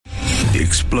the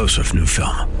explosive new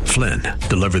film, Flynn,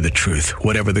 Deliver the Truth,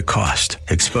 Whatever the Cost,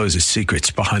 exposes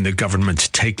secrets behind the government's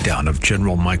takedown of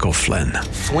General Michael Flynn.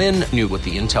 Flynn knew what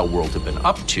the intel world had been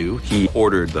up to. He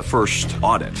ordered the first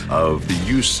audit of the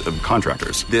use of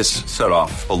contractors. This set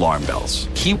off alarm bells.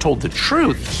 He told the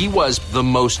truth. He was the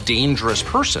most dangerous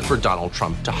person for Donald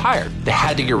Trump to hire. They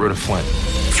had to get rid of Flynn.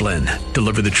 Flynn,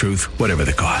 Deliver the Truth, Whatever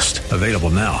the Cost. Available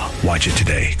now. Watch it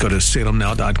today. Go to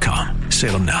salemnow.com.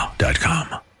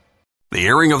 salemnow.com. The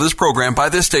airing of this program by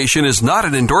this station is not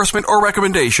an endorsement or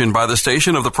recommendation by the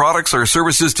station of the products or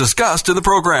services discussed in the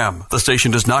program. The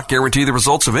station does not guarantee the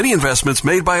results of any investments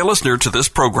made by a listener to this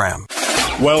program.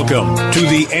 Welcome to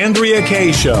the Andrea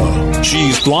Kaye Show.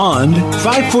 She's blonde,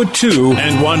 5'2",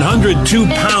 and 102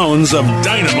 pounds of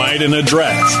dynamite in a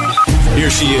dress. Here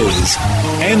she is,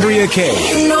 Andrea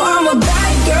Kaye. You know I'm a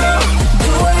bad girl.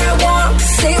 Do what I want,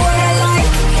 say what I like.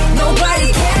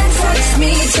 Nobody can touch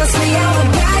me. Trust me, I'm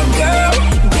a bad girl.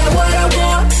 Get what I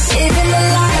want, living the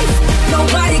life.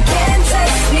 Nobody can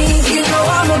touch me. You know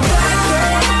I'm a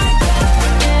bad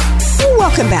girl.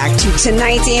 Welcome back to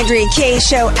tonight's Andrea Kaye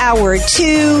Show, Hour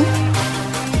 2.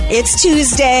 It's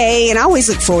Tuesday, and I always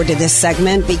look forward to this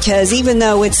segment because even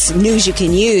though it's news you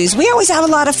can use, we always have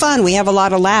a lot of fun. We have a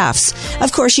lot of laughs.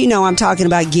 Of course, you know I'm talking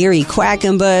about Gary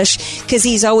Quackenbush because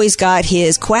he's always got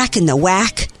his quack in the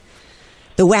whack,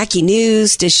 the wacky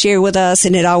news to share with us,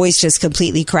 and it always just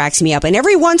completely cracks me up. And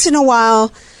every once in a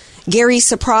while, Gary's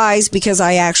surprised because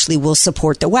I actually will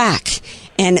support the whack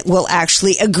and will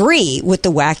actually agree with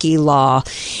the wacky law.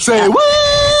 Say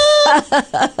what?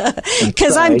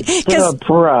 Because I'm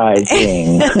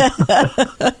surprising.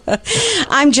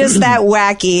 I'm just that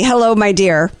wacky. Hello, my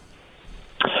dear.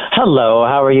 Hello,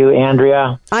 how are you,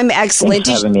 Andrea? I'm excellent.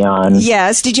 Thanks for having me on.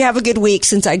 Yes. Did you have a good week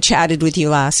since I chatted with you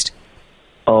last?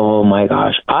 Oh my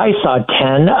gosh, I saw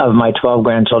 10 of my 12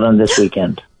 grandchildren this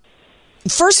weekend.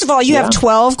 First of all, you have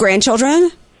 12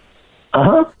 grandchildren?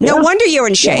 Uh-huh. No wonder you're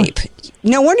in shape.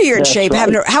 No wonder you're in shape.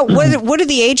 Right. What are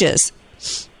the ages?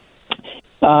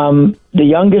 The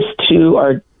youngest two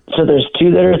are, so there's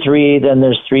 2 that are 3, then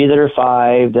there's 3 that are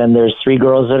 5, then there's 3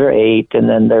 girls that are 8, and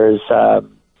then there's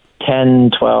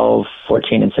 10, 12,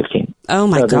 14, and 16. Oh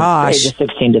my gosh. Ages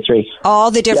 16 to 3. All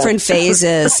the different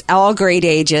phases, all great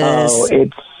ages. Oh,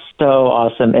 it's so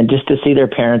awesome. And just to see their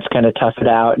parents kind of tough it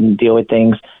out and deal with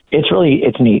things, it's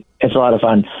neat. It's a lot of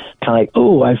fun. Kind of like,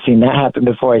 oh, I've seen that happen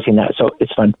before. I've seen that. So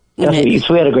it's fun. Mm-hmm.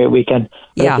 So we had a great weekend.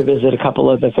 We had to visit a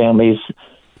couple of the families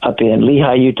up in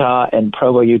Lehigh, Utah and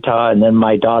Provo, Utah. And then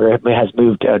my daughter has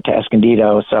moved to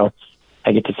Escondido. So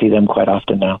I get to see them quite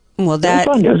often now. Well, it was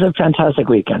fun. It was a fantastic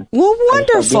weekend. Well,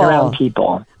 wonderful. Being around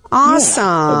people.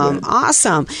 Awesome. Yeah,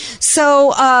 awesome.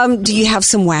 So, do you have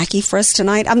some wacky for us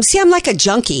tonight? I'm like a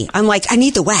junkie. I'm like, I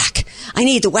need the whack. I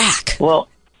need the whack. Well,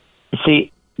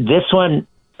 see, this one,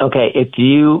 okay,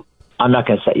 I'm not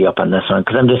going to set you up on this one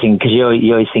because I'm just thinking, because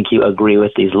you always think you agree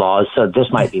with these laws, so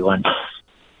this might be one.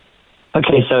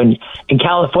 Okay, so in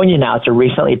California now, it's a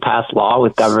recently passed law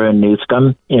with Governor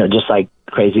Newsom, just like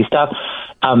crazy stuff.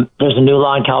 There's a new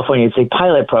law in California. It's a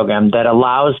pilot program that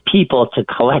allows people to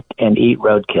collect and eat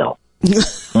roadkill.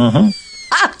 Mm-hmm.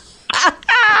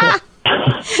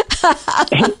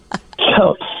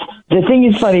 So the thing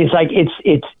is funny. It's like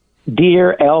it's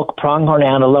deer, elk, pronghorn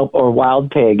antelope, or wild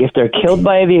pig. If they're killed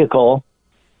by a vehicle,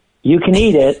 you can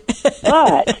eat it,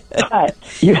 but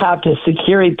you have to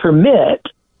secure a permit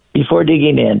before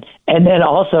digging in, and then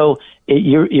also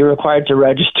you're required to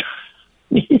register.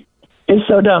 It's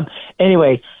so dumb.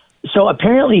 Anyway, so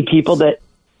apparently people that,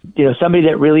 somebody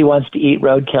that really wants to eat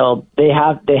roadkill, they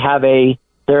have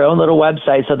their own little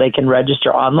website so they can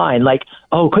register online. Like,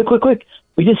 oh, quick.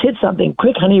 We just hit something.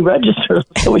 Quick, honey, register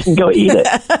so we can go eat it.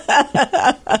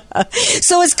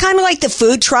 So it's kind of like the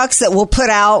food trucks that will put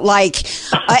out like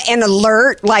an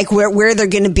alert, like where they're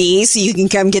going to be, so you can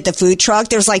come get the food truck.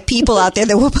 There's like people out there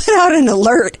that will put out an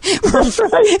alert. That's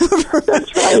right.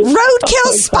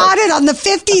 Roadkill spotted on the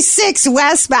 56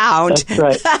 westbound. That's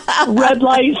right. Red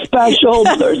light special.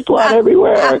 There's blood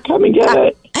everywhere. Come and get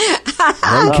it.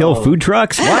 Roadkill food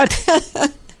trucks?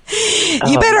 What?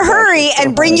 You better hurry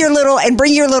and bring your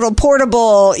little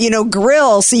portable,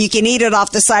 grill so you can eat it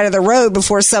off the side of the road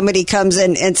before somebody comes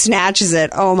in and snatches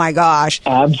it. Oh my gosh.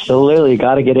 Absolutely.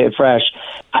 Got to get it fresh.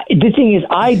 The thing is,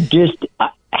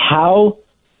 how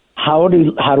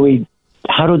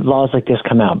do laws like this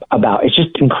come about? It's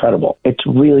just incredible. It's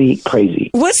really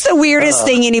crazy. What's the weirdest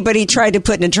thing anybody tried to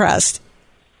put in a trust?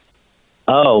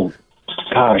 Oh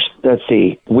gosh. Let's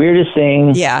see. Weirdest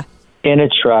thing. Yeah. In a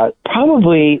trust,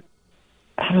 probably,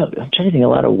 I'm trying to think of a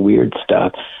lot of weird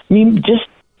stuff. I mean, just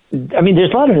I mean,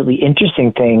 there's a lot of really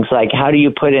interesting things, like how do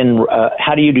you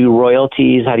do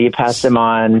royalties? How do you pass them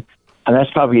on? And that's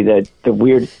probably the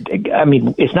weird, I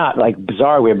mean, it's not like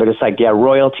bizarre weird, but it's like,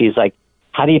 royalties, like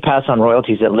how do you pass on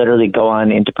royalties that literally go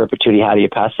on into perpetuity? How do you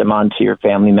pass them on to your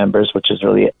family members, which is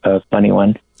really a funny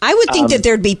one. I would think that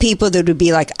there'd be people that would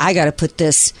be like, I got to put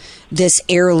this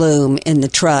heirloom in the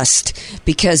trust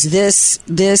because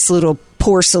this little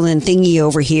porcelain thingy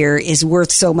over here is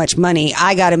worth so much money.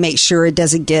 I got to make sure it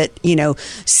doesn't get,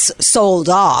 sold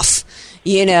off,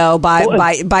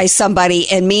 by somebody.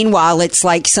 And meanwhile, it's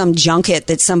like some junket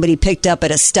that somebody picked up at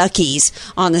a Stuckey's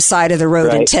on the side of the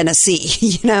road in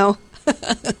Tennessee,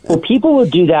 Well, people will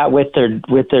do that with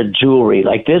their jewelry.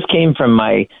 Like this came from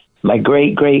my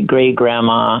great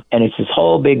grandma, and it's this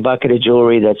whole big bucket of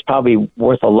jewelry that's probably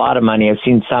worth a lot of money. I've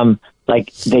seen some,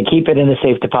 like they keep it in the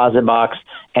safe deposit box,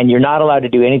 and you're not allowed to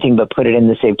do anything but put it in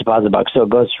the safe deposit box. So it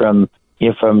goes from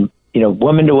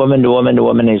woman to woman to woman to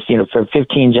woman, is for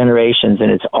 15 generations, and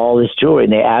it's all this jewelry,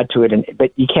 and they add to it,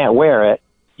 but you can't wear it.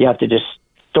 You have to just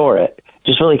store it.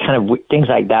 Just really kind of things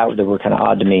like that were kind of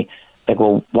odd to me. Like,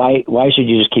 well, why should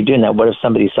you just keep doing that? What if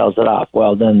somebody sells it off?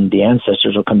 Well, then the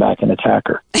ancestors will come back and attack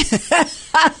her.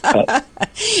 What's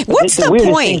the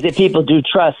weirdest point? Things that people do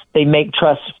trust, they make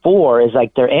trusts for is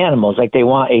like their animals. Like they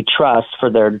want a trust for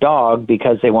their dog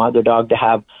because they want their dog to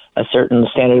have a certain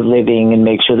standard of living and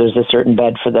make sure there's a certain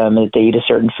bed for them and that they eat a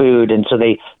certain food. And so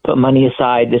they put money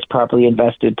aside that's properly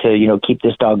invested to, keep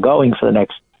this dog going for the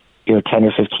next, 10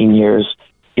 or 15 years.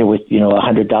 With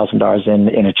 $100,000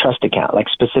 in a trust account, like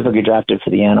specifically drafted for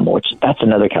the animal, which that's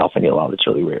another California law that's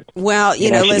really weird. Well,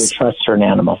 let's trust for an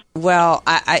animal. Well,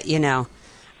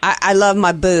 I love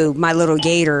my Boo, my little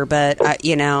gator, but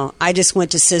I just went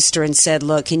to sister and said,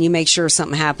 look, can you make sure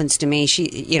something happens to me?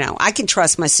 She, I can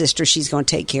trust my sister. She's going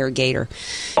to take care of Gator.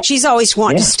 She's always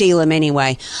wanting to steal him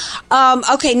anyway.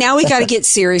 Okay, now we got to get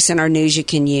serious in our news you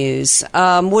can use.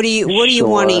 What are you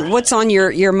wanting? What's on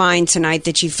your mind tonight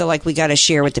that you feel like we got to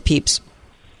share with the peeps?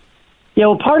 Yeah,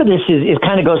 well, part of this is it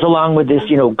kind of goes along with this,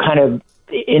 kind of,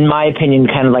 in my opinion,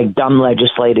 kind of like dumb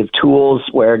legislative tools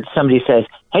where somebody says,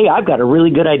 hey, I've got a really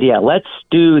good idea. Let's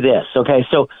do this. Okay,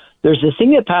 so there's this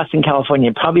thing that passed in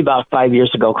California probably about 5 years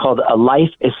ago called a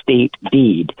life estate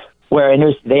deed, where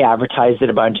they advertised it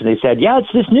a bunch and they said, yeah,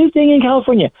 it's this new thing in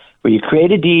California where you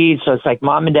create a deed. So it's like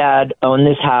mom and dad own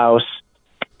this house,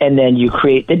 and then you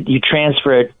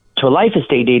transfer it to a life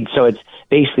estate deed. So it's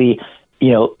basically,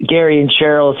 Gary and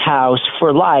Cheryl's house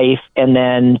for life, and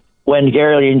then when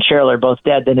Gary and Cheryl are both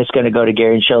dead, then it's going to go to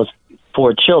Gary and Cheryl's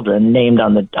 4 children named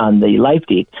on the life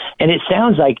deed. And it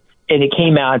sounds like, and it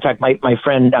came out, in fact, my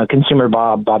friend, consumer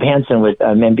Bob Hansen with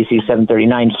NBC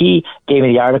 739, he gave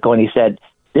me the article and he said,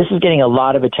 this is getting a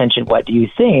lot of attention. What do you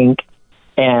think?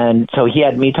 And so he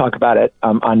had me talk about it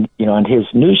on his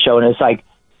news show. And it's like,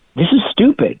 this is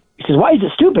stupid. He says, why is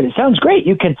it stupid? It sounds great.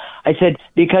 I said,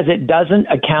 because it doesn't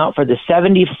account for the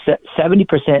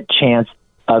 70% chance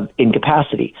of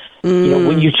incapacity.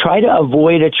 When you try to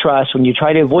avoid a trust, when you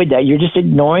try to avoid that, you're just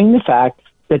ignoring the fact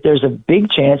that there's a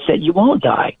big chance that you won't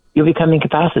die. You'll become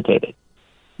incapacitated.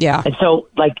 Yeah. And so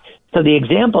the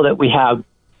example that we have,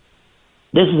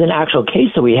 this is an actual case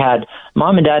that we had.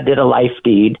 Mom and dad did a life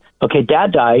deed. Okay,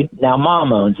 dad died. Now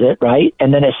mom owns it, right?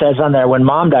 And then it says on there, when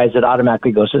mom dies, it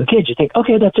automatically goes to the kids. You think,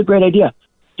 okay, that's a great idea.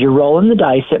 You're rolling the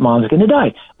dice that mom's going to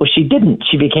die. Well, she didn't.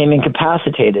 She became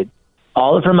incapacitated.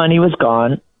 All of her money was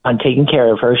gone on taking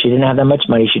care of her. She didn't have that much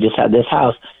money. She just had this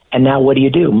house. And now what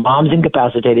do? Mom's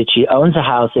incapacitated. She owns a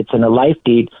house. It's in a life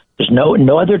deed. There's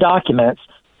no other documents.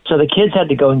 So the kids had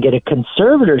to go and get a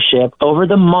conservatorship over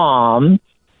the mom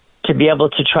to be able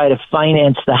to try to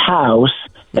finance the house.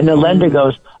 And the lender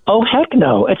goes, oh, heck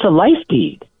no. It's a life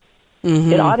deed.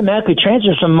 It automatically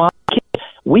transfers from mom to kid.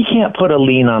 We can't put a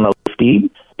lien on a life deed,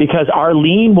 because our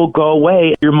lien will go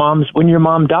away. When your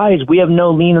mom dies, we have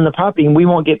no lien on the property and we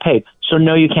won't get paid. So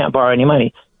no, you can't borrow any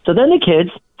money. So then the kids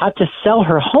have to sell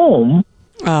her home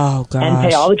and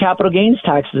pay all the capital gains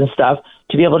taxes and stuff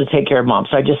to be able to take care of mom.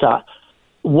 So I just thought,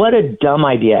 what a dumb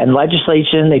idea. And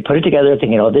legislation, they put it together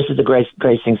thinking, this is the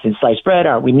greatest thing since sliced bread.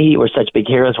 Aren't we neat? We're such big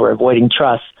heroes. We're avoiding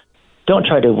trust. Don't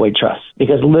try to avoid trust,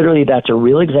 because literally that's a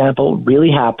real example, really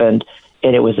happened,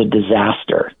 and it was a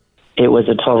disaster. It was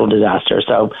a total disaster.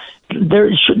 So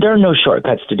there are no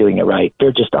shortcuts to doing it right.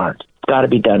 There just aren't. It's got to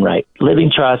be done right.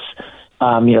 Living trusts,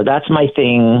 that's my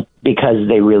thing, because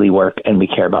they really work and we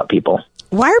care about people.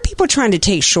 Why are people trying to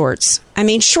take shorts? I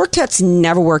mean, shortcuts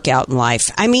never work out in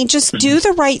life. I mean, just do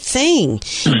the right thing.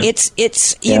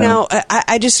 It's you know,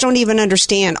 I just don't even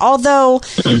understand. Although,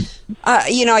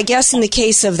 you know, I guess in the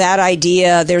case of that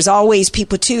idea, there's always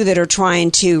people, too, that are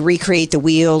trying to recreate the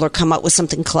wheel or come up with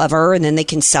something clever, and then they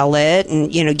can sell it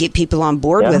and, you know, get people on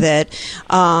board with it.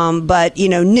 But, you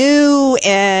know, new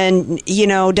and, you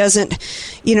know, doesn't,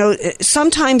 you know,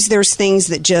 sometimes there's things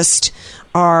that just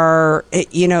are,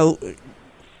 you know,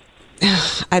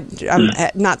 I'm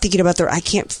not thinking about I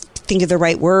can't think of the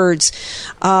right words.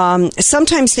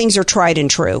 Sometimes things are tried and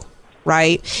true,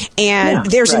 right? And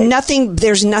there's nothing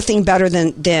better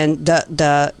than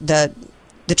the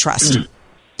trust.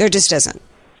 There just isn't.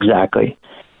 Exactly.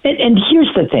 And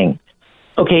here's the thing.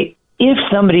 Okay, if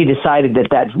somebody decided that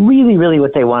that's really, really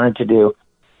what they wanted to do,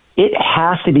 it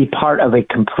has to be part of a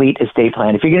complete estate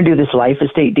plan. If you're going to do this life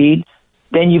estate deed,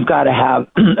 then you've got to have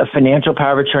a financial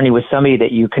power of attorney with somebody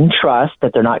that you can trust,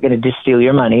 that they're not going to just steal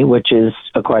your money, which is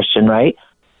a question, right?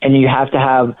 And you have to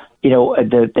have, you know,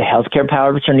 the healthcare power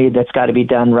of attorney that's got to be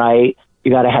done right.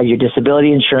 You got to have your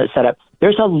disability insurance set up.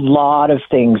 There's a lot of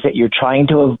things that you're trying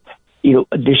to, you know,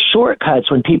 the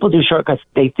shortcuts. When people do shortcuts,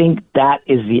 they think that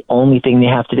is the only thing they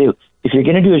have to do. If you're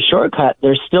going to do a shortcut,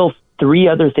 there's still 3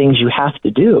 other things you have to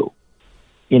do.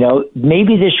 You know,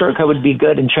 maybe this shortcut would be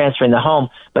good in transferring the home,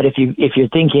 but if you're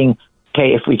thinking,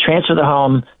 okay, if we transfer the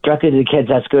home directly to the kids,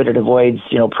 that's good. It avoids,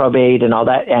 you know, probate and all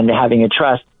that, and having a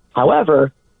trust.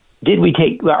 However,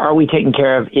 are we taken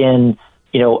care of in,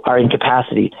 you know, our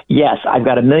incapacity? Yes, I've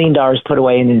got $1 million put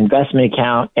away in an investment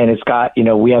account, and it's got, you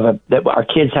know, our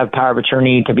kids have power of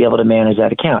attorney to be able to manage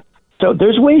that account. So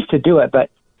there's ways to do it, but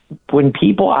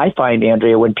I find,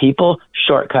 Andrea, when people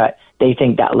shortcut, they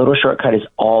think that little shortcut is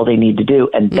all they need to do,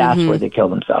 and that's where they kill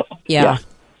themselves. Yeah.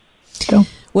 So.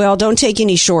 Well, don't take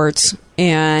any shorts.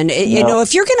 And, you know,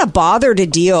 if you're going to bother to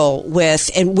deal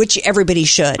with, and which everybody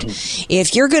should,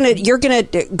 if you're going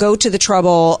to go to the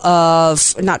trouble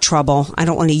of, not trouble, I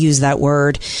don't want to use that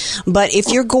word, but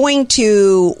if you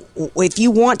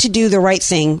want to do the right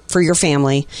thing for your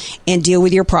family and deal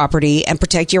with your property and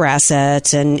protect your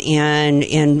assets and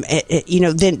you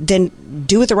know, then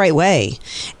do it the right way.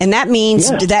 And that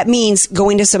means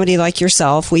going to somebody like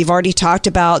yourself. We've already talked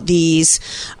about these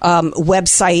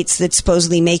websites that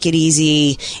supposedly make it easy.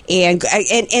 And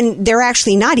they're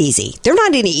actually not easy. They're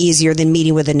not any easier than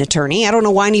meeting with an attorney. I don't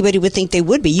know why anybody would think they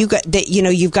would be. You've got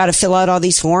to fill out all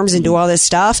these forms and do all this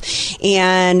stuff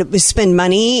and spend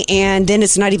money, and then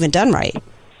it's not even done right.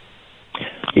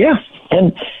 Yeah,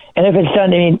 and if it's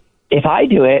done, I mean, if I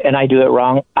do it and I do it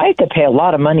wrong, I have to pay a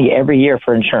lot of money every year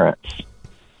for insurance.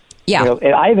 Yeah, you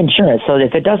know, I have insurance, so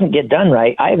if it doesn't get done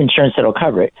right, I have insurance that'll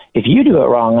cover it. If you do it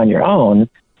wrong on your own,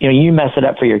 you know, you mess it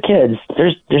up for your kids,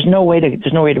 there's no way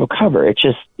to recover. It's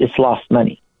lost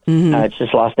money. It's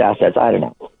just lost assets. I don't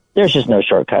know. There's just no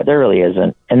shortcut. There really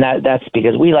isn't. And that's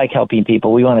because we like helping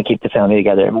people. We want to keep the family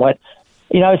together. And I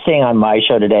was saying on my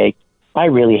show today, I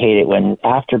really hate it when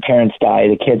after parents die,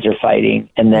 the kids are fighting,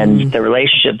 and then the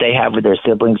relationship they have with their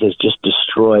siblings is just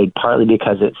destroyed, partly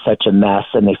because it's such a mess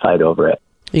and they fight over it.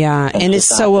 Yeah, and it's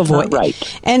so avoidable.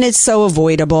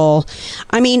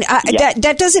 I mean,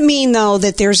 that doesn't mean, though,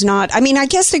 that there's not... I mean, I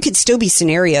guess there could still be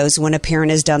scenarios when a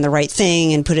parent has done the right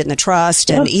thing and put it in the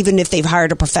trust, and even if they've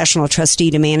hired a professional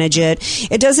trustee to manage it,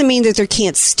 it doesn't mean that there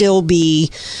can't still be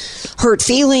hurt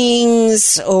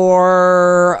feelings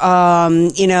or,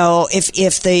 you know,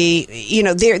 if they... You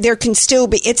know, there can still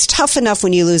be... It's tough enough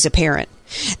when you lose a parent.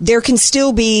 There can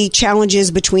still be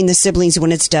challenges between the siblings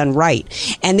when it's done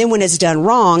right. And then when it's done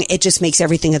wrong, it just makes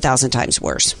everything 1,000 times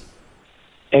worse.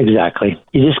 Exactly.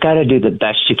 You just got to do the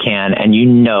best you can, and you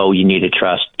know you need a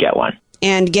trust, get one.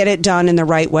 And get it done in the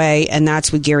right way, and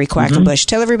that's with Gary Quackenbush.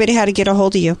 Tell everybody how to get a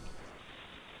hold of you.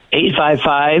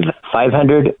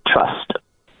 855-500-TRUST.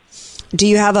 Do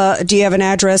you have an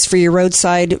address for your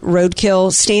roadside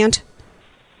roadkill stand?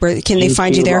 Where can they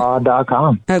find you there?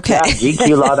 GQlaw.com. Okay. Yeah,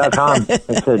 GQlaw.com.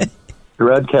 It's a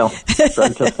roadkill.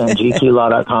 Roadkill stand,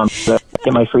 GQlaw.com.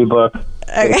 Get my free book.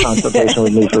 Get a consultation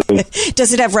with me free.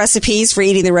 Does it have recipes for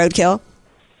eating the roadkill?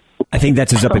 I think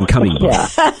that's his up-and-coming book. Yeah.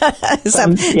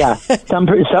 Some of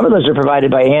those are provided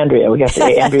by Andrea. We got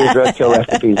the Andrea's roadkill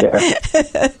recipes there.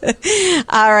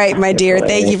 All right, my dear.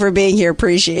 Thank you for being here.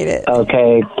 Appreciate it.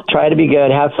 Okay. Try to be good.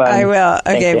 Have fun. I will.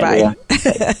 Okay, thanks,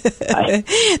 bye.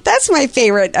 That's my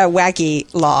favorite wacky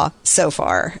law so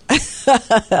far.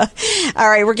 All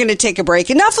right, we're going to take a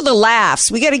break. Enough of the laughs.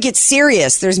 We got to get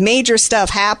serious. There's major stuff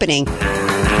happening.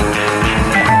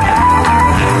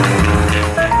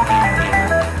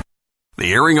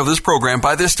 The airing of this program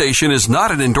by this station is not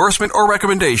an endorsement or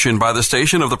recommendation by the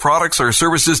station of the products or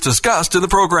services discussed in the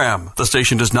program. The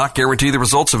station does not guarantee the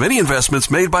results of any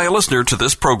investments made by a listener to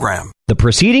this program. The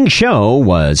preceding show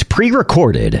was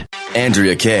pre-recorded.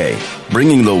 Andrea Kaye,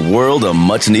 bringing the world a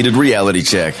much-needed reality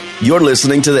check. You're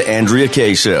listening to The Andrea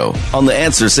Kaye Show on The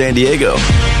Answer San Diego.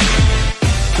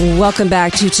 Welcome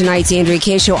back to tonight's Andrea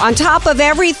Kaye Show. On top of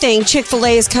everything,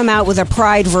 Chick-fil-A has come out with a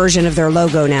Pride version of their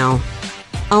logo now.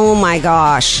 Oh my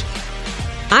gosh.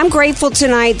 I'm grateful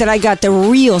tonight that I got the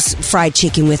real fried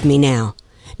chicken with me now.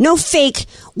 No fake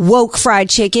woke fried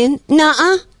chicken.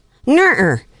 Nuh-uh.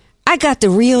 I got the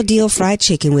real deal fried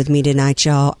chicken with me tonight,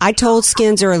 y'all. I told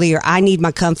Skins earlier I need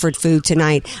my comfort food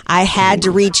tonight. I had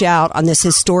to reach out on this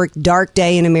historic dark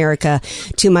day in America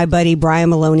to my buddy Brian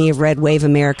Maloney of Red Wave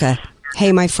America.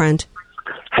 Hey, my friend.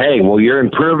 Hey, well, you're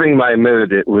improving my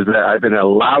mood. I've been in a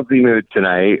lousy mood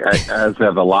tonight, as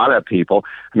have a lot of people.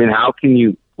 I mean, how can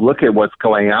you look at what's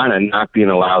going on and not be in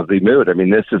a lousy mood? I mean,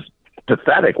 this is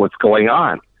pathetic what's going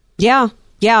on. Yeah.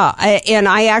 And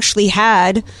I actually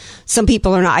had some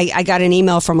people, and I got an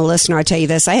email from a listener. I'll tell you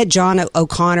this. I had John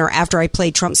O'Connor, after I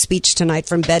played Trump's speech tonight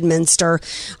from Bedminster,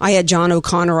 I had John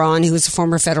O'Connor on, who was a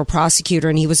former federal prosecutor,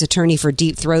 and he was attorney for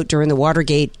Deep Throat during the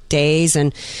Watergate days.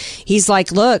 And he's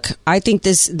like, look, I think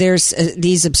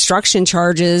these obstruction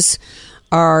charges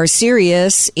are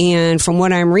serious, and from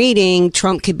what I'm reading,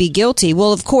 Trump could be guilty.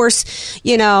 Well, of course,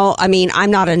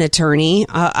 I'm not an attorney.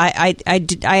 I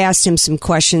asked him some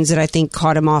questions that I think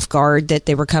caught him off guard, that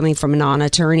they were coming from a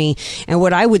non-attorney. And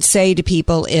what I would say to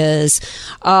people is,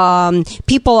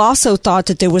 people also thought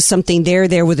that there was something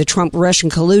there with the Trump-Russian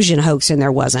collusion hoax, and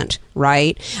there wasn't,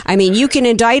 right? I mean, you can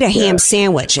indict a ham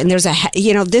sandwich, and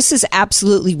this is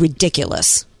absolutely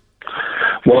ridiculous.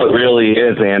 Well, it really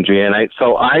is, Andrea. And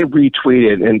so I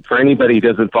retweeted, and for anybody who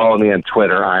doesn't follow me on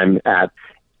Twitter, I'm at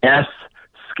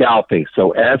 @scalping.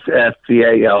 So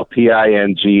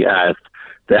SSCALPINGS.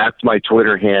 That's my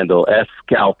Twitter handle,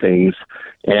 @scalpings.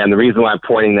 And the reason why I'm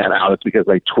pointing that out is because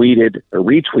I retweeted a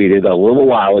little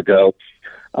while ago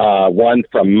one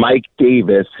from Mike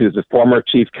Davis, who's a former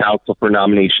chief counsel for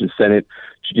Nomination Senate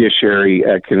Judiciary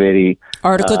Committee.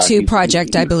 Article 2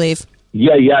 project, I believe.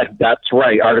 Yeah, that's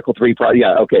right. Article 3.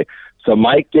 Yeah, okay. So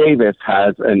Mike Davis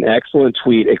has an excellent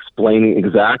tweet explaining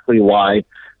exactly why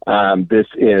this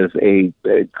is a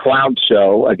clown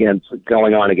show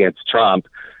going on against Trump.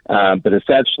 But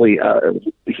essentially,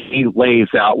 he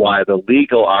lays out why the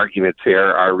legal arguments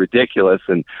here are ridiculous.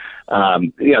 And,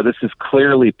 this is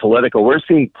clearly political. We're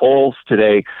seeing polls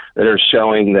today that are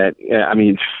showing that,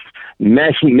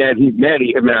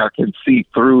 many Americans see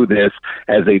through this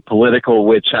as a political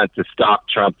witch hunt to stop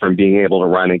Trump from being able to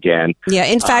run again. Yeah,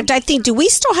 in fact, I think, do we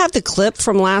still have the clip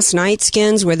from last night,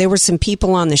 Skins, where there were some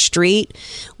people on the street?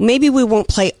 Maybe we won't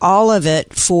play all of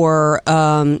it for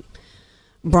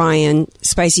Brian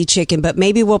Spicy Chicken, but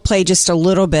maybe we'll play just a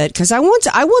little bit, because I'm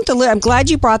glad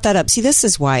you brought that up. See, this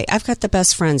is why I've got the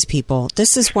best friends, people.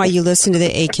 This is why you listen to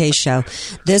the AK show.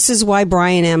 This is why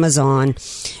Brian Amazon,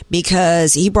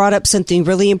 because he brought up something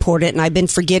really important, and I've been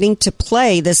forgetting to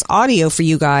play this audio for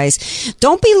you guys.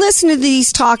 Don't be listening to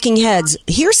these talking heads.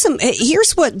 Here's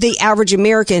what the average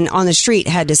American on the street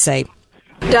had to say.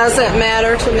 Doesn't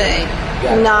matter to me.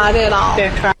 Not at all.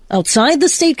 Outside the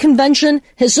state convention,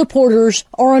 his supporters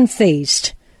are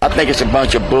unfazed. I think it's a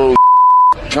bunch of bull.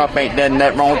 Trump ain't done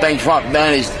that. Wrong thing Trump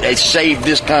done is saved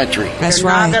this country. That's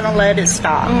They're right. not going to let it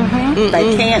stop.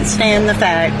 They can't stand the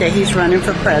fact that he's running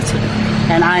for president.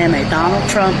 And I am a Donald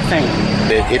Trump fan.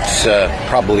 It's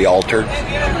probably altered,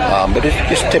 but it's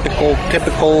just typical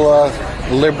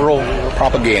liberal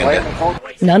propaganda.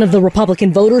 None of the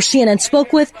Republican voters CNN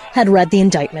spoke with had read the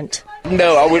indictment.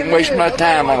 No, I wouldn't waste my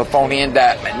time on a phony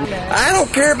indictment. I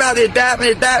don't care about the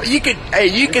indictment. You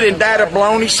could indict a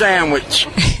bologna sandwich.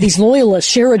 These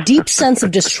loyalists share a deep sense of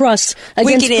distrust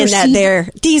against we can end that there.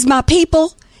 These my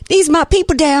people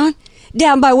down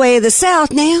by way of the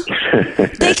South now.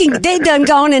 They done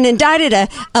gone and indicted a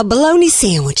bologna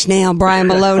sandwich now, Brian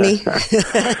Maloney.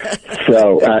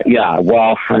 So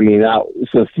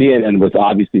CNN was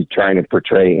obviously trying to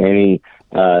portray any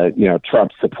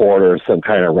Trump supporter, some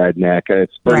kind of redneck, and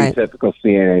it's pretty typical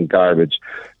CNN garbage.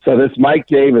 So this Mike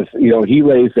Davis, he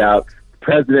lays out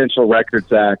Presidential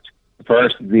Records Act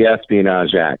versus the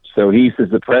Espionage Act. So he says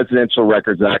the Presidential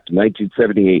Records Act of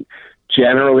 1978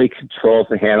 generally controls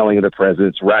the handling of the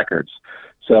president's records.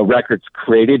 So records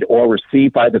created or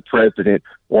received by the president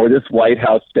or this White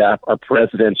House staff are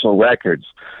presidential records.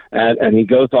 And he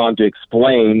goes on to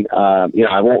explain,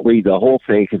 I won't read the whole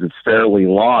thing because it's fairly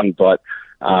long, but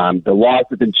The laws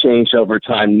have been changed over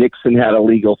time. Nixon had a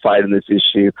legal fight on this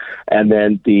issue, and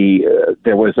then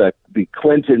there was the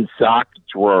Clinton sock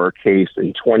drawer case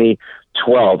in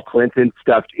 2012. Clinton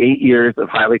stuffed 8 years of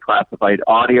highly classified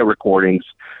audio recordings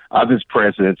of his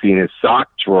presidency in his sock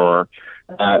drawer.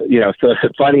 So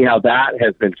it's funny how that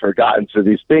has been forgotten. So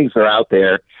these things are out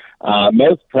there.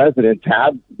 Most presidents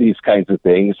have these kinds of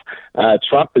things.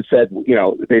 Trump has said,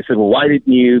 they said, well, why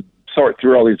didn't you sort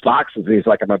through all these boxes? And he's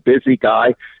like, I'm a busy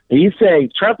guy.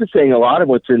 Trump is saying a lot of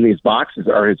what's in these boxes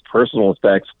are his personal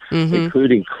effects,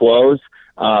 including clothes,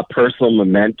 personal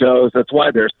mementos. That's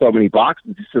why there's so many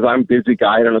boxes. He says, I'm a busy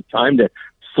guy. I don't have time to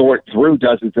sort through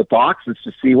dozens of boxes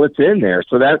to see what's in there.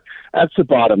 So that's the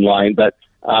bottom line. But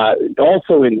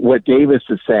also in what Davis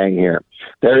is saying here,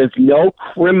 there is no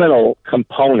criminal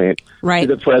component to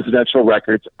the Presidential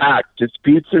Records Act.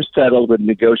 Disputes are settled with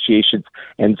negotiations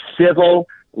and civil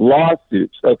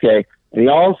lawsuits. Okay. And he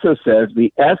also says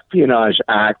the Espionage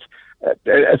Act,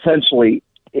 essentially,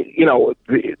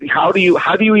 how do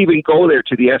you even go there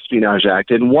to the Espionage Act?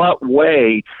 In what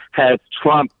way has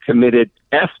Trump committed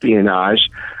espionage?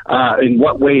 In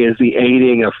what way is he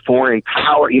aiding a foreign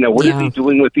power? What is he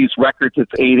doing with these records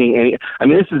that's aiding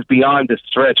this is beyond a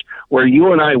stretch where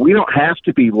you and I, we don't have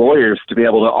to be lawyers to be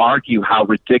able to argue how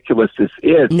ridiculous this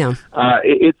is. No.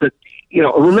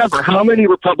 Remember how many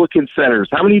Republican senators,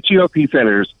 how many GOP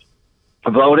senators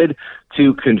voted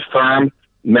to confirm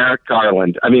Merrick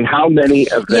Garland? How many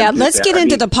of them? Yeah, let's get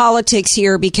into the politics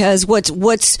here, because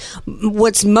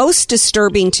what's most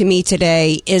disturbing to me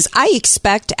today is I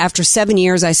expect after 7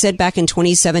 years, I said back in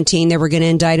 2017 they were going to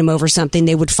indict him over something,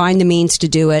 they would find the means to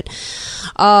do it.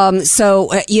 What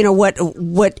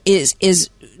is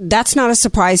that's not a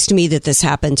surprise to me that this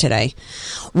happened today.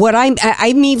 What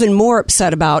I'm even more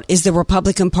upset about is the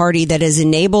Republican Party that has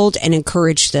enabled and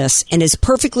encouraged this and is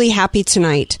perfectly happy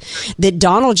tonight that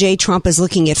Donald J. Trump is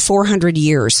looking at 400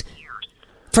 years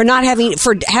for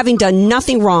having done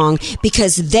nothing wrong,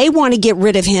 because they want to get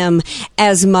rid of him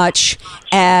as much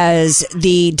as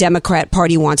the Democrat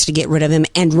Party wants to get rid of him.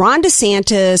 And Ron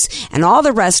DeSantis and all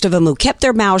the rest of them who kept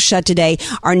their mouths shut today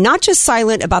are not just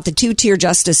silent about the two-tier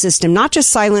justice system, not just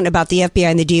silent about the FBI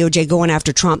and the DOJ going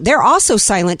after Trump. They're also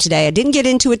silent today. I didn't get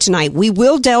into it tonight. We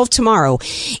will delve tomorrow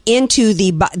into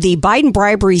the Biden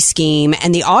bribery scheme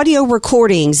and the audio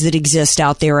recordings that exist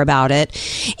out there about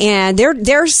it. And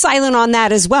they're silent on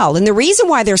that as well. And the reason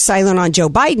why they're silent on Joe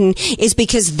Biden is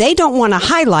because they don't want to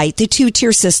highlight the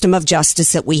two-tier system of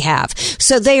justice that we have.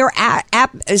 So they are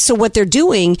so what they're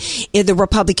doing in the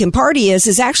Republican Party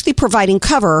is actually providing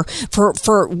cover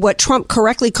for what Trump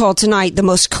correctly called tonight the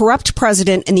most corrupt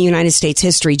president in the United States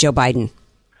history, Joe Biden.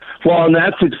 Well, and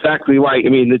that's exactly right.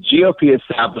 The GOP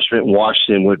establishment in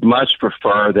Washington would much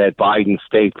prefer that Biden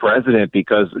stay president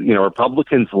because,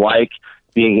 Republicans like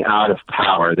being out of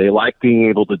power. They like being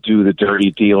able to do the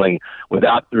dirty dealing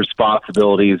without the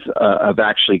responsibilities of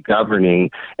actually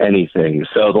governing anything.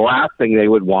 So the last thing they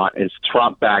would want is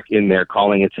Trump back in there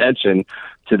calling attention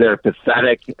to their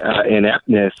pathetic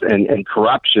ineptness and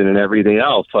corruption and everything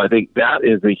else. So I think that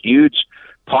is a huge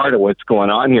part of what's going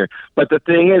on here. But the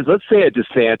thing is, let's say a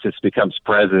DeSantis becomes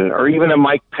president, or even a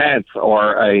Mike Pence,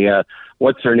 or a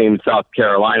what's her name in South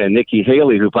Carolina, Nikki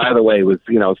Haley, who, by the way, was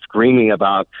screaming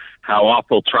about how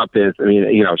awful Trump is.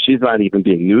 She's not even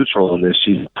being neutral in this.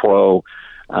 She's pro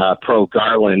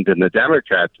Garland and the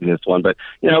Democrats in this one. But,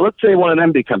 let's say one of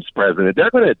them becomes president. They're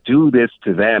going to do this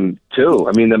to them, too.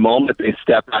 The moment they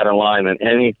step out of line on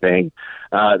anything,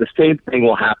 the same thing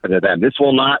will happen to them. This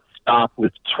will not stop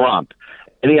with Trump.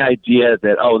 Any idea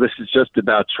that, this is just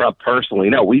about Trump personally?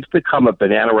 No, we've become a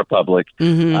banana republic.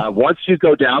 Mm-hmm. Once you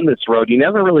go down this road, you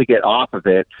never really get off of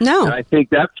it. No. And I think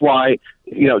that's why,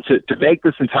 to make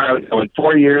this entirely, in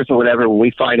 4 years or whatever, when we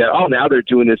find out, now they're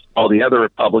doing this, all the other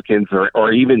Republicans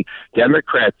or even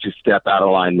Democrats who step out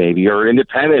of line maybe, or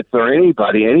independents or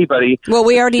anybody. Well,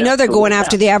 we already know they're going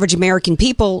after the average American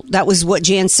people. That was what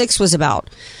Jan 6 was about.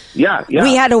 Yeah.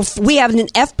 We have an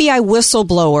FBI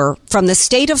whistleblower from the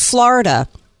state of Florida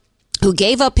who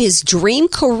gave up his dream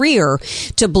career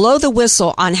to blow the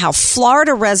whistle on how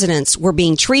Florida residents were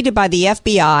being treated by the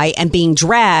FBI and being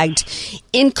dragged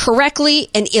incorrectly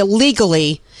and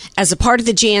illegally as a part of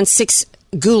the Jan 6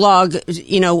 gulag,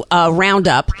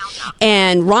 roundup.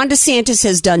 And Ron DeSantis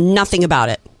has done nothing about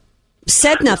it,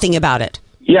 said nothing about it.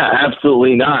 Yeah,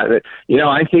 absolutely not.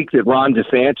 I think that Ron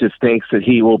DeSantis thinks that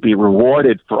he will be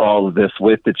rewarded for all of this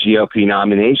with the GOP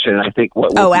nomination. I think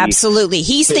absolutely.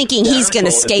 He's thinking he's going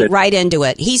to skate right into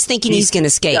it. He's thinking he's going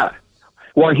to skate. Yeah.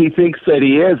 Well, he thinks that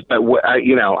he is, but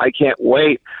I can't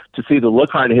wait to see the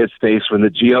look on his face when the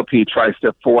GOP tries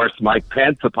to force Mike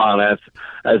Pence upon us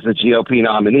as the GOP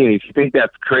nominee. And if you think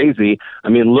that's crazy, I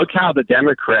mean, look how the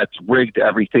Democrats rigged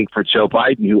everything for Joe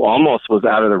Biden, who almost was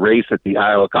out of the race at the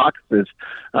Iowa caucuses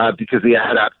because he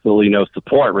had absolutely no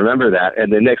support. Remember that.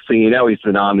 And the next thing you know, he's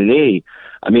the nominee.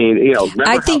 I mean,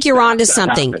 I think you're onto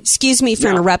something. Excuse me for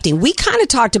interrupting. We kind of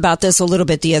talked about this a little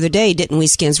bit the other day, didn't we,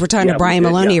 Skins? We're talking to Brian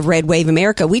Maloney of Red Wave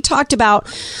America. We talked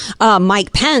about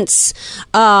Mike Pence.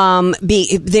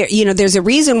 There's a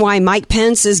reason why Mike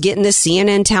Pence is getting this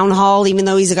CNN town hall, even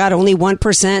though he's got only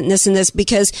 1% and this,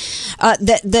 because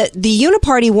the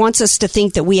Uniparty wants us to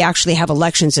think that we actually have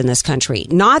elections in this country,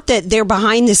 not that they're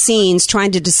behind the scenes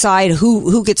trying to decide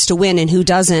who gets to win and who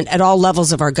doesn't at all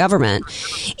levels of our government.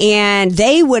 And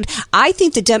I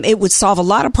think it would solve a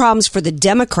lot of problems for the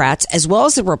Democrats as well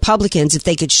as the Republicans if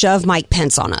they could shove Mike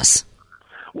Pence on us.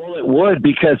 Well, it would,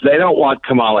 because they don't want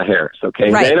Kamala Harris,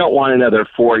 okay? Right. They don't want another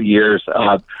 4 years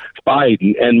of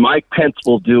Biden, and Mike Pence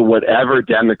will do whatever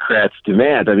Democrats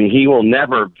demand. I mean, he will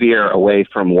never veer away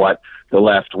from what the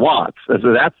left wants.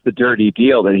 So that's the dirty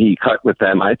deal that he cut with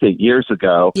them, I think, years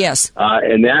ago. Yes.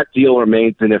 And that deal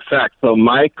remains in effect. So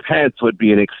Mike Pence would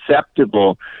be an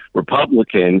acceptable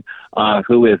Republican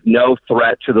who is no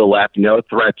threat to the left, no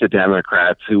threat to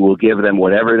Democrats, who will give them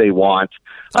whatever they want.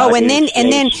 And then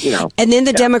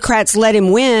the Democrats let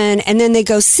him win, and then they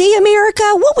go, "See, America,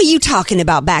 what were you talking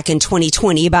about back in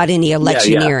 2020 about any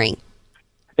electioneering?"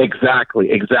 Exactly.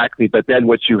 But then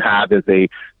what you have is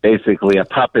basically a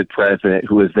puppet president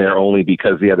who is there only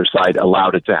because the other side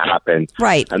allowed it to happen.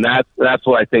 Right. And that's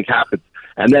what I think happens.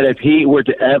 And then if he were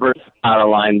to ever out of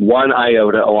line one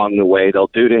iota along the way,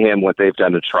 they'll do to him what they've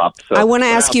done to Trump. So I want to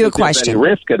ask you a question. There's any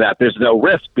risk of that? There's no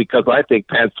risk, because I think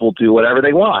Pence will do whatever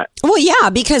they want. Well, yeah,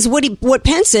 because what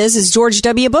Pence is George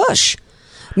W. Bush.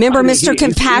 Remember, Mr.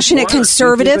 Compassionate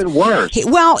Conservative? He's even worse.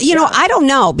 I don't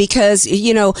know, because,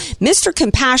 Mr.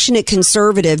 Compassionate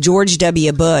Conservative, George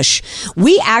W. Bush,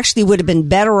 we actually would have been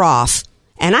better off.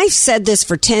 And I've said this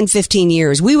for 10, 15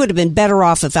 years. We would have been better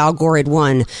off if Al Gore had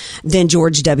won than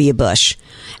George W. Bush.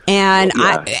 And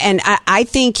I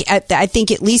think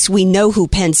at least we know who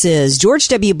Pence is. George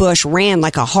W. Bush ran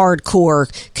like a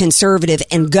hardcore conservative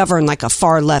and governed like a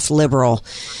far left liberal.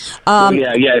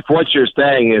 If what you're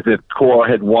saying is if Gore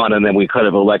had won and then we could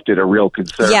have elected a real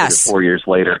conservative 4 years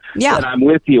later, then I'm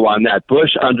with you on that.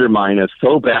 Bush undermined us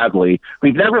so badly.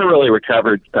 We've never really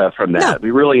recovered from that. No.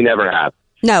 We really never have.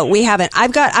 No, we haven't. I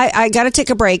got to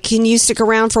take a break. Can you stick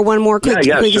around for one more quick?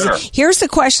 Yeah, sure. Here's the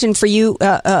question for you.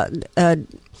 I've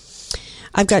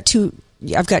got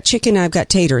chicken and I've got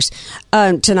taters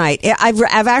tonight.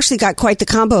 I've actually got quite the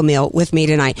combo meal with me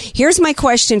tonight. Here's my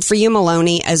question for you,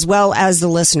 Maloney, as well as the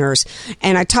listeners.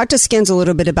 And I talked to Skins a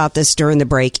little bit about this during the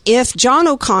break. If John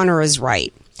O'Connor is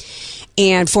right,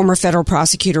 and former federal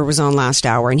prosecutor was on last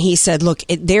hour, and he said, look,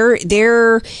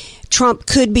 Trump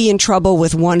could be in trouble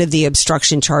with one of the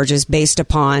obstruction charges based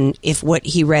upon if what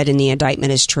he read in the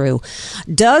indictment is true.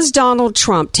 Does Donald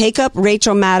Trump take up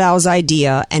Rachel Maddow's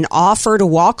idea and offer to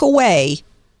walk away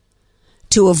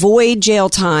to avoid jail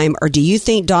time, or do you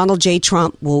think Donald J.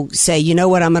 Trump will say, you know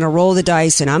what, I'm going to roll the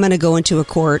dice and I'm going to go into a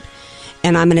court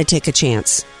and I'm going to take a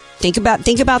chance? Think about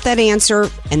that answer,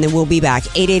 and then we'll be back.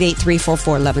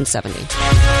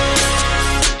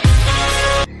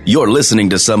 888-344-1170. You're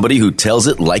listening to somebody who tells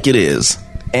it like it is.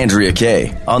 Andrea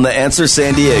Kaye on The Answer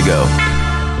San Diego.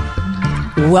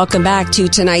 Welcome back to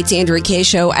tonight's Andrea Kaye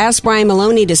Show. Ask Brian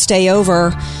Maloney to stay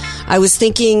over. I was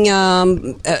thinking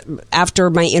after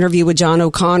my interview with John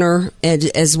O'Connor,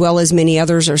 as well as many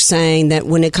others are saying, that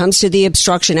when it comes to the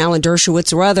obstruction, Alan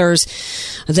Dershowitz or others,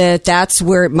 that's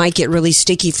where it might get really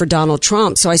sticky for Donald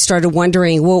Trump. So I started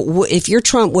wondering, well, if you're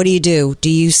Trump, what do you do? Do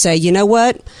you say, you know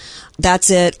what?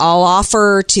 That's it. I'll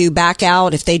offer to back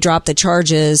out if they drop the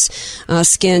charges.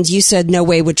 Skins, you said no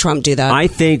way would Trump do that. I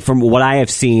think from what I have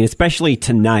seen, especially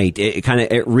tonight,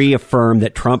 it reaffirmed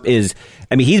that Trump is,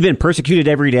 he's been persecuted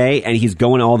every day and he's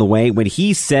going all the way. When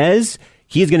he says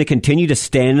he's going to continue to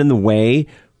stand in the way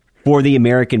for the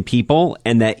American people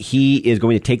and that he is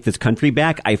going to take this country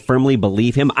back, I firmly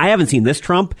believe him. I haven't seen this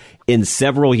Trump in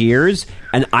several years,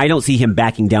 and I don't see him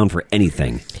backing down for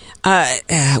anything.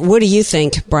 What do you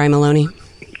think, Brian Maloney?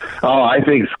 Oh, I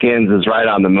think Skins is right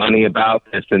on the money about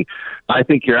this, and I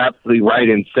think you're absolutely right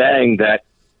in saying that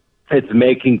it's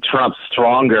making Trump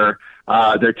stronger.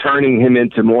 They're turning him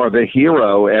into more of a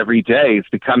hero every day. He's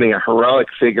becoming a heroic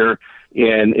figure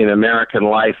in American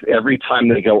life. Every time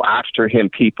they go after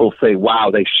him, people say, wow,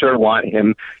 they sure want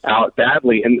him out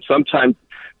badly. And sometimes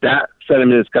that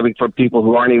sentiment is coming from people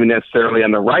who aren't even necessarily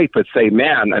on the right, but say,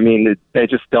 man, they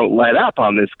just don't let up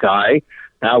on this guy.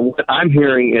 Now, what I'm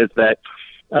hearing is that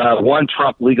one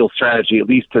Trump legal strategy, at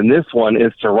least in this one,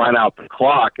 is to run out the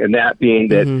clock, and that being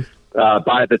that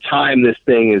by the time this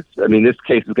thing is, this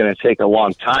case is going to take a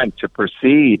long time to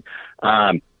proceed.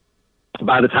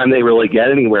 By the time they really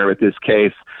get anywhere with this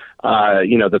case,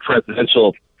 the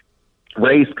presidential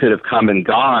race could have come and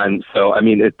gone. So,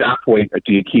 at that point,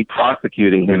 do you keep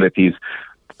prosecuting him if he's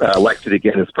elected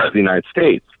again as president of the United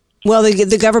States? Well,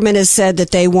 the government has said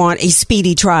that they want a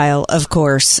speedy trial. Of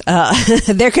course, they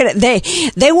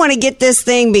want to get this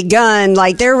thing begun.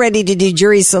 Like they're ready to do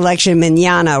jury selection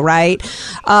mañana, right?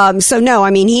 So no,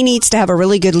 he needs to have a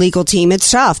really good legal team.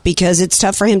 It's tough because it's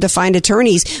tough for him to find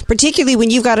attorneys, particularly when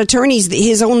you've got attorneys.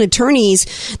 His own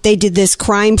attorneys, they did this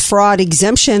crime fraud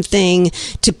exemption thing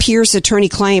to pierce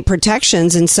attorney-client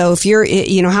protections. And so, if you're,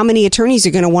 how many attorneys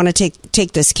are going to want to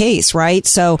take this case, right?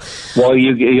 So, well,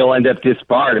 you'll end up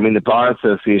disbarred. The Bar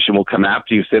Association will come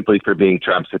after you simply for being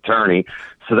Trump's attorney.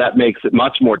 So that makes it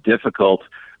much more difficult.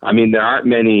 There aren't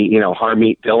many,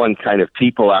 Harmeet Dillon kind of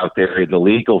people out there in the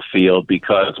legal field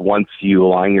because once you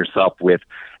align yourself with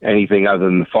anything other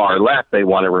than the far left, they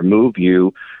want to remove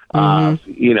you, and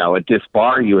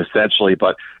disbar you essentially.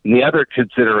 But the other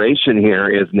consideration here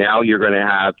is now you're going to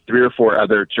have 3 or 4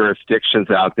 other jurisdictions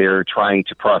out there trying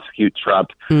to prosecute Trump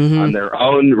on their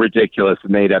own ridiculous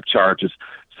made-up charges.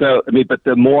 So, but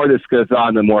the more this goes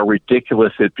on, the more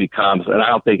ridiculous it becomes, and I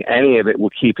don't think any of it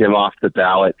will keep him off the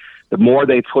ballot. The more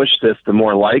they push this, the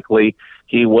more likely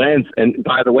he wins. And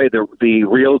by the way, the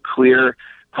Real Clear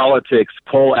Politics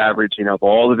poll average, of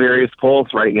all the various polls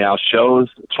right now, shows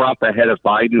Trump ahead of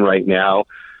Biden right now.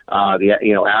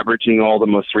 Averaging all the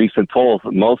most recent polls,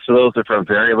 most of those are from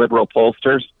very liberal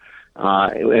pollsters.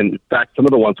 In fact, some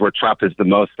of the ones where Trump is the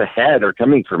most ahead are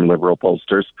coming from liberal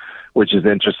pollsters, which is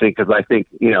interesting because I think,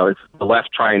 it's the left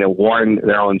trying to warn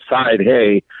their own side,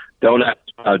 hey, don't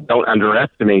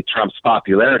underestimate Trump's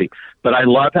popularity. But I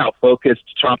love how focused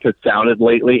Trump has sounded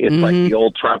lately. It's like the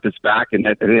old Trump is back, and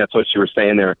I think that's what you were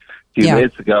saying there a few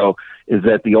minutes ago, is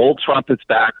that the old Trump is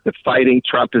back, the fighting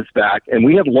Trump is back, and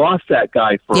we have lost that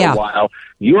guy for a while.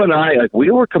 You and I, we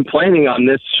were complaining on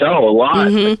this show a lot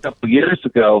a couple years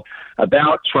ago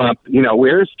about Trump.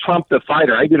 Where's Trump the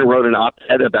fighter? I even wrote an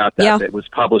op-ed about that that was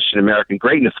published in American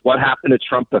Greatness. What happened to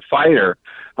Trump the fighter?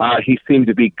 He seemed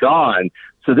to be gone.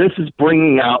 So this is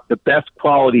bringing out the best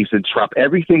qualities in Trump.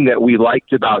 Everything that we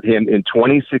liked about him in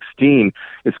 2016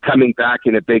 is coming back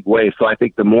in a big way. So I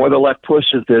think the more the left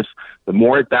pushes this, the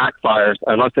more it backfires,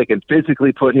 unless they can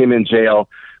physically put him in jail.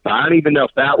 But I don't even know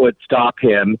if that would stop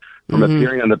him from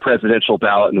appearing on the presidential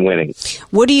ballot and winning.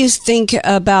 What do you think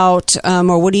about,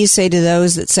 or what do you say to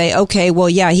those that say, okay, well,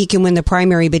 yeah, he can win the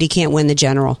primary, but he can't win the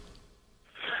general?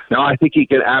 No, I think he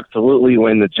can absolutely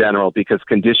win the general because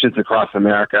conditions across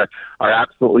America are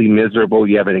absolutely miserable.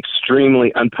 You have an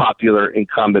extremely unpopular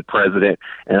incumbent president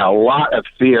and a lot of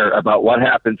fear about what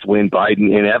happens when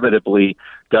Biden inevitably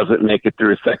doesn't make it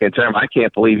through a second term. I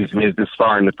can't believe he's made it this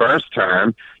far in the first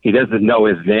term. He doesn't know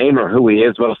his name or who he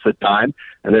is most of the time.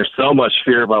 And there's so much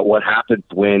fear about what happens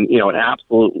when, an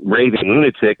absolute raving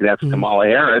lunatic, and that's Kamala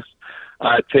Harris,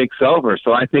 takes over.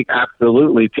 So I think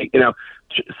absolutely,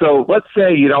 so let's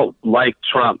say you don't like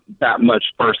Trump that much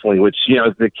personally, which,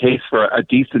 is the case for a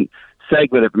decent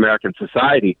segment of American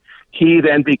society. He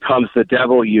then becomes the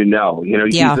devil,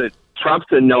 Trump's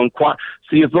a known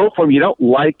so you vote for him, you don't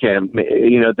like him.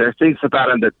 There are things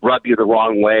about him that rub you the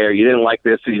wrong way, or you didn't like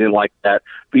this, or you didn't like that.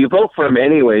 But you vote for him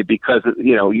anyway because,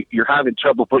 you're having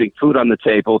trouble putting food on the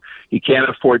table. You can't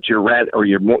afford your rent, or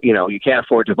you can't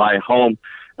afford to buy a home.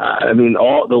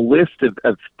 All the list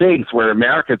of things where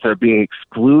Americans are being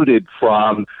excluded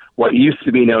from what used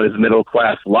to be known as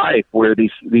middle-class life, where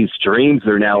these dreams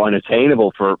are now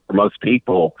unattainable for most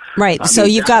people. Right. So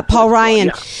you've got Paul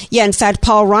Ryan. Yeah, in fact,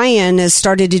 Paul Ryan has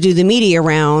started to do the media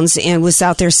rounds and was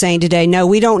out there saying today, no,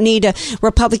 we don't need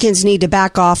Republicans need to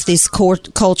back off this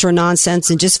culture nonsense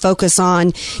and just focus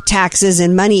on taxes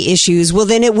and money issues. Well,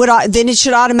 then it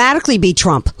should automatically be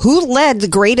Trump. Who led the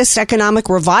greatest economic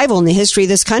revival in the history of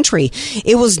this country?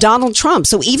 It was Donald Trump.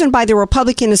 So even by the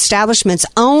Republican establishment's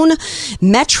own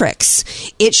metrics,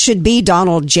 it should be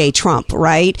Donald J. Trump,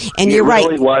 right? And you're right. It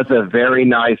really was a very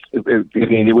nice,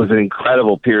 it was an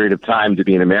incredible period of time to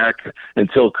be in America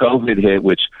until COVID hit,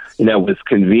 which, was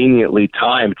conveniently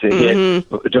timed to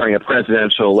hit during a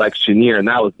presidential election year. And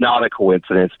that was not a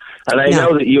coincidence. And I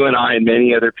know that you and I and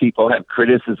many other people have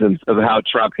criticisms of how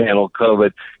Trump handled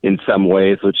COVID in some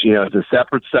ways, which, is a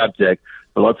separate subject.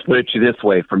 But let's put it to you this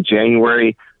way. From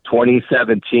January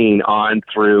 2017 on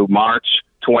through March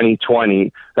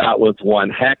 2020, that was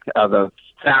one heck of a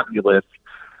fabulous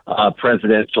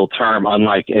presidential term,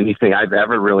 unlike anything I've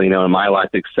ever really known in my life,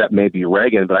 except maybe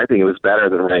Reagan. But I think it was better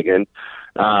than Reagan.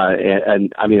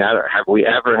 And I mean, have we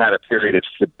ever had a period of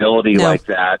stability like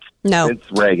that since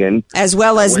Reagan? As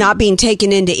well as not being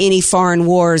taken into any foreign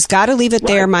wars. Got to leave it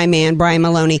there, my man, Brian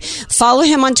Maloney. Follow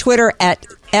him on Twitter at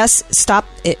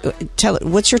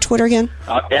what's your Twitter again?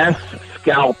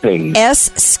 Scalpings.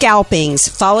 Scalpings.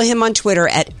 Follow him on Twitter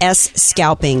at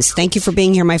Scalpings. Thank you for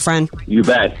being here, my friend. You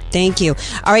bet. Thank you.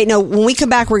 All right, now, when we come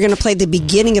back, we're going to play the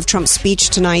beginning of Trump's speech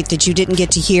tonight that you didn't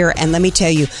get to hear, and let me tell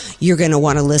you, you're going to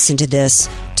want to listen to this.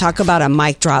 Talk about a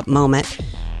mic drop moment.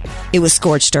 It was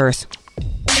scorched earth.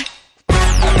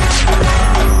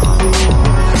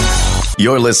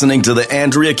 You're listening to The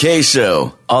Andrea Kaye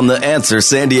Show on The Answer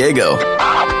San Diego.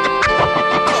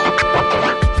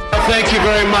 Thank you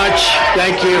very much.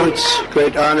 Thank you. It's a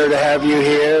great honor to have you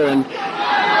here. And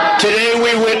today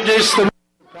we witnessed the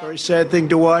very sad thing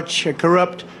to watch. A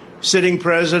corrupt sitting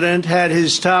president had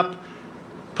his top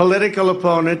political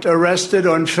opponent arrested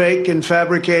on fake and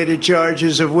fabricated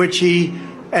charges of which he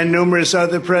and numerous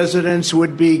other presidents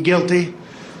would be guilty.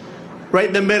 Right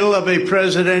in the middle of a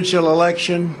presidential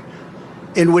election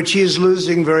in which he is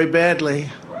losing very badly.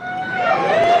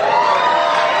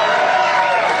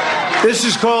 This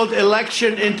is called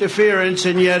election interference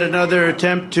and yet another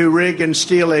attempt to rig and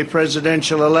steal a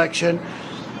presidential election.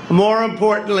 More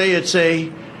importantly, it's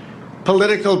a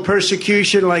political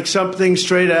persecution like something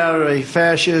straight out of a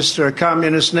fascist or a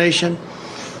communist nation.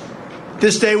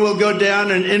 This day will go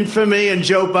down in infamy, and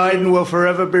Joe Biden will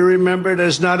forever be remembered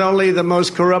as not only the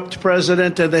most corrupt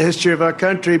president in the history of our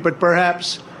country, but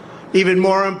perhaps even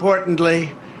more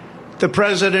importantly, the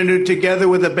president who, together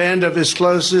with a band of his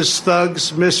closest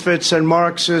thugs, misfits, and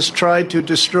Marxists, tried to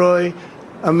destroy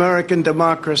American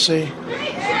democracy.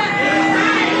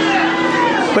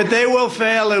 But they will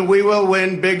fail, and we will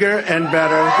win bigger and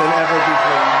better than ever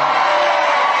before.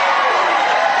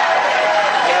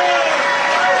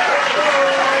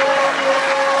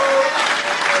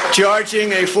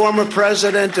 Charging a former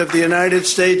president of the United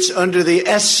States under the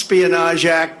Espionage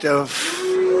Act of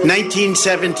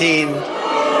 1917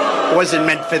 wasn't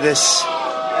meant for this.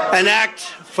 An act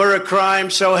for a crime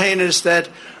so heinous that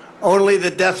only the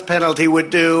death penalty would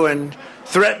do, and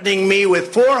threatening me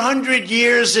with 400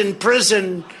 years in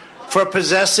prison for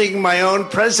possessing my own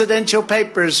presidential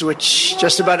papers, which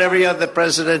just about every other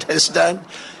president has done,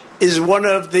 is one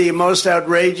of the most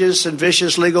outrageous and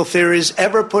vicious legal theories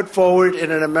ever put forward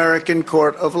in an American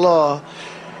court of law.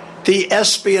 The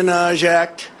Espionage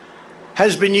Act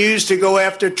has been used to go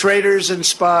after traitors and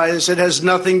spies. It has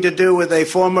nothing to do with a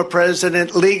former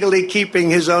president legally keeping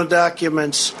his own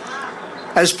documents.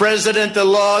 As president, the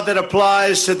law that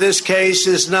applies to this case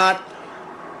is not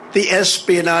the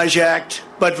Espionage Act,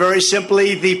 but very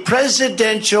simply the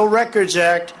Presidential Records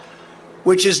Act,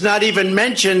 which is not even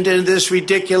mentioned in this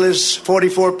ridiculous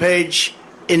 44-page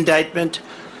indictment.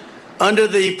 Under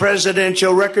the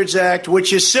Presidential Records Act,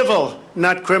 which is civil,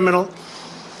 not criminal,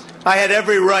 I had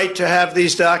every right to have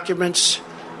these documents.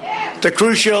 The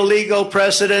crucial legal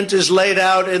precedent is laid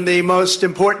out in the most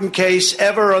important case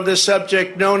ever on this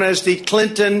subject, known as the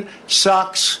Clinton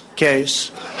Socks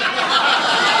case.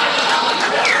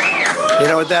 You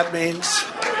know what that means?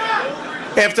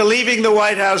 After leaving the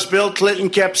White House, Bill Clinton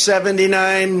kept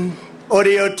 79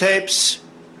 audio tapes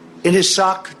in his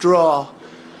sock drawer.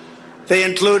 They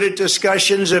included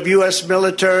discussions of U.S.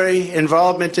 military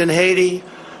involvement in Haiti,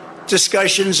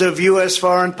 discussions of U.S.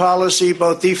 foreign policy,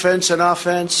 both defense and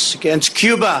offense, against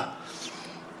Cuba,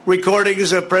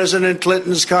 recordings of President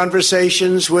Clinton's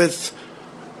conversations with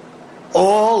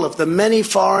all of the many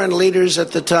foreign leaders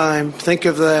at the time. Think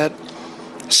of that.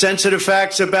 Sensitive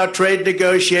facts about trade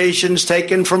negotiations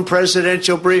taken from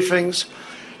presidential briefings,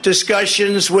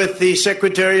 discussions with the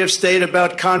Secretary of State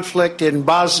about conflict in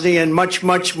Bosnia, and much,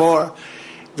 much more.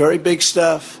 Very big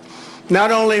stuff.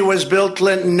 Not only was Bill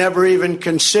Clinton never even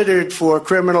considered for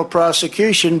criminal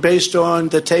prosecution based on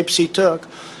the tapes he took,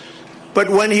 but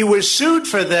when he was sued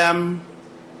for them,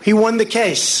 he won the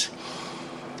case.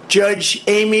 Judge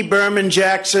Amy Berman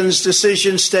Jackson's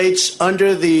decision states,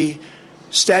 under the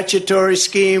statutory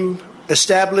scheme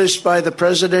established by the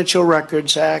Presidential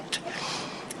Records Act,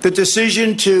 the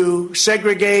decision to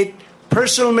segregate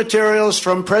personal materials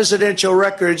from presidential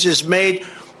records is made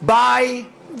by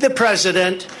the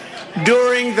president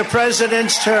during the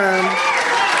president's term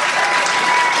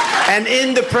and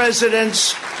in the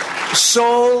president's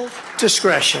sole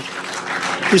discretion.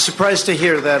 You're surprised to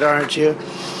hear that, aren't you?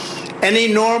 Any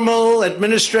normal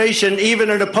administration, even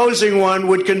an opposing one,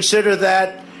 would consider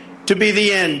that to be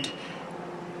the end,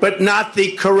 but not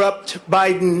the corrupt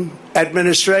Biden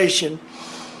administration.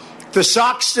 The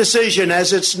SOX decision,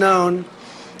 as it's known,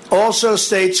 also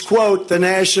states, quote, the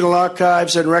National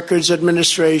Archives and Records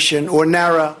Administration, or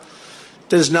NARA,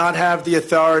 does not have the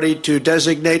authority to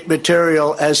designate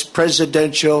material as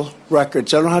presidential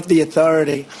records. I don't have the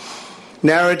authority.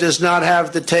 NARA does not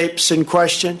have the tapes in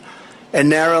question, and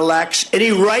NARA lacks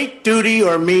any right, duty,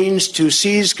 or means to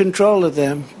seize control of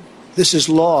them. This is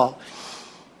law.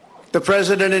 The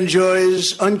president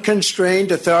enjoys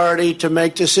unconstrained authority to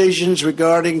make decisions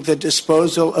regarding the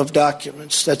disposal of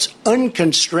documents. That's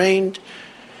unconstrained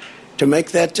to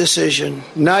make that decision.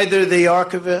 Neither the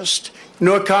archivist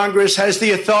nor Congress has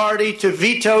the authority to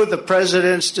veto the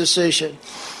president's decision.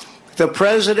 The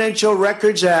Presidential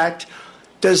Records Act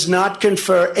does not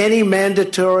confer any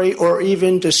mandatory or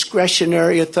even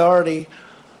discretionary authority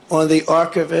on the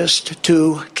archivist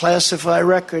to classify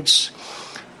records.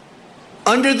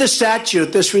 Under the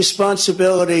statute, this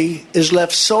responsibility is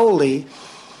left solely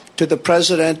to the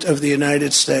President of the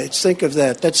United States. Think of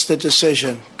that. That's the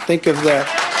decision. Think of that.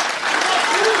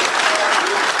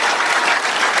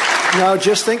 Now,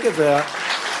 just think of that.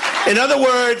 In other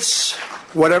words,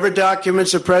 whatever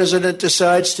documents a president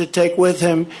decides to take with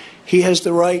him, he has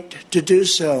the right to do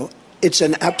so. It's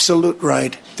an absolute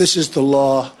right. This is the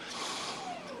law.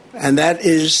 And that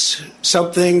is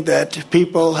something that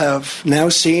people have now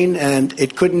seen, and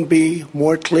it couldn't be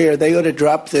more clear. They ought to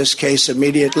drop this case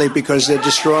immediately because they're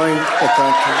destroying the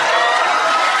country.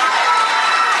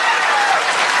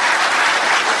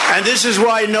 And this is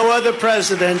why no other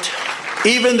president,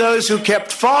 even those who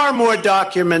kept far more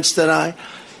documents than I,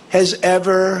 has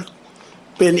ever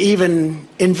been even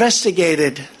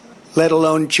investigated, let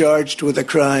alone charged with a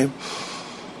crime.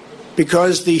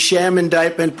 Because the sham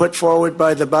indictment put forward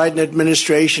by the Biden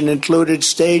administration included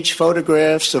staged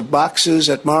photographs of boxes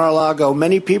at Mar-a-Lago,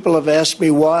 many people have asked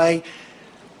me why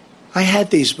I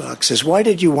had these boxes. Why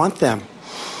did you want them?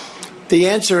 The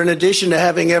answer, in addition to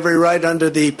having every right under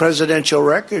the Presidential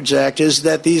Records Act, is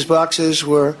that these boxes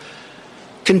were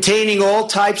containing all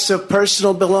types of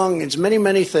personal belongings, many,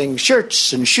 many things,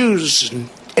 shirts and shoes and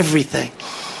everything.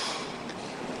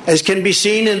 As can be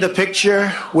seen in the picture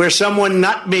where someone,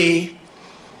 not me,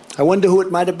 I wonder who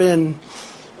it might have been,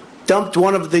 dumped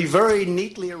one of the very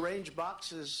neatly arranged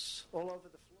boxes all over the floor.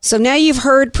 So now you've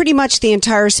heard pretty much the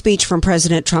entire speech from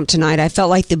President Trump tonight. I felt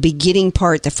like the beginning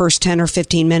part, the first 10 or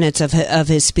 15 minutes of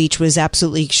his speech was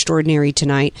absolutely extraordinary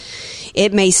tonight.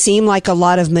 It may seem like a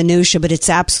lot of minutia, but it's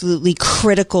absolutely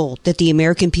critical that the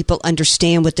American people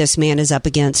understand what this man is up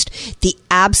against.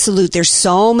 There's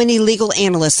so many legal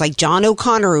analysts like John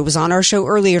O'Connor, who was on our show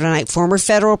earlier tonight, former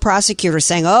federal prosecutor,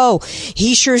 saying, oh,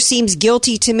 he sure seems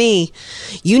guilty to me.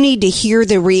 You need to hear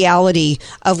the reality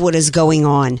of what is going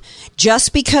on.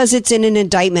 Just because it's in an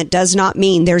indictment does not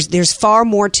mean there's far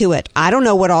more to it. I don't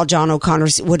know what all John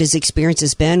O'Connor's, what his experience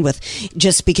has been with,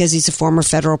 just because he's a former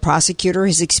federal prosecutor,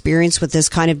 his experience with this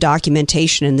kind of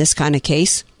documentation in this kind of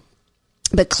case.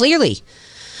 But clearly,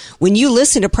 when you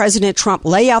listen to President Trump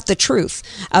lay out the truth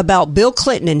about Bill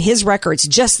Clinton and his records,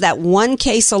 just that one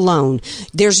case alone,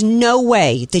 there's no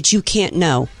way that you can't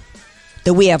know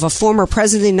that we have a former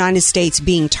president of the United States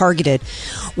being targeted.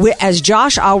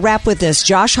 I'll wrap with this.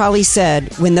 Josh Hawley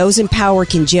said, when those in power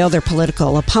can jail their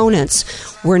political opponents,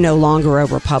 we're no longer a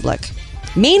republic.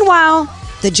 Meanwhile,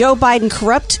 the Joe Biden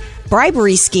corrupt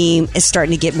bribery scheme is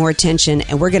starting to get more attention,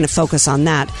 and we're going to focus on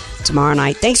that tomorrow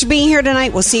night. Thanks for being here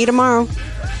tonight. We'll see you tomorrow.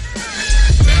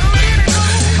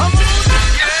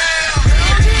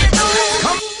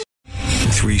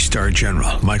 Three-star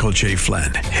General Michael J.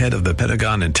 Flynn, head of the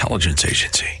Pentagon Intelligence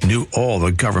Agency, knew all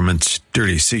the government's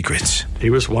dirty secrets. He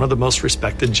was one of the most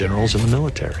respected generals in the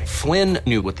military. Flynn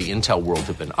knew what the intel world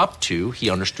had been up to.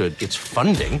 He understood its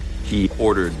funding. He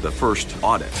ordered the first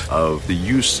audit of the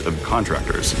use of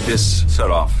contractors. This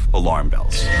set off alarm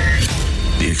bells.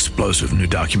 The explosive new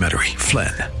documentary,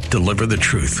 Flynn, Deliver the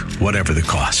Truth, Whatever the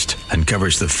Cost,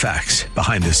 uncovers the facts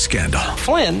behind this scandal.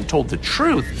 Flynn told the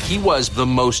truth. He was the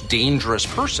most dangerous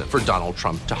person for Donald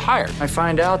Trump to hire. I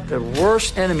find out the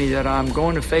worst enemy that I'm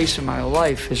going to face in my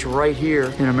life is right here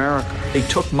in America. They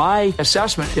took my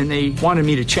assessment and they wanted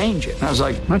me to change it. And I was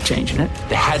like, I'm not changing it.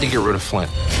 They had to get rid of Flynn.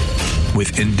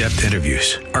 With in-depth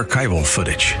interviews, archival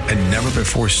footage, and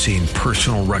never-before-seen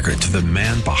personal records of the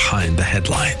man behind the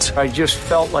headlines. I just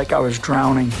felt like I was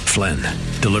drowning. Flynn,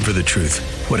 Deliver the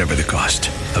Truth, Whatever the Cost.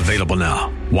 Available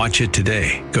now. Watch it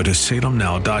today. Go to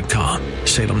salemnow.com.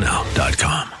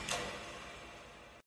 salemnow.com.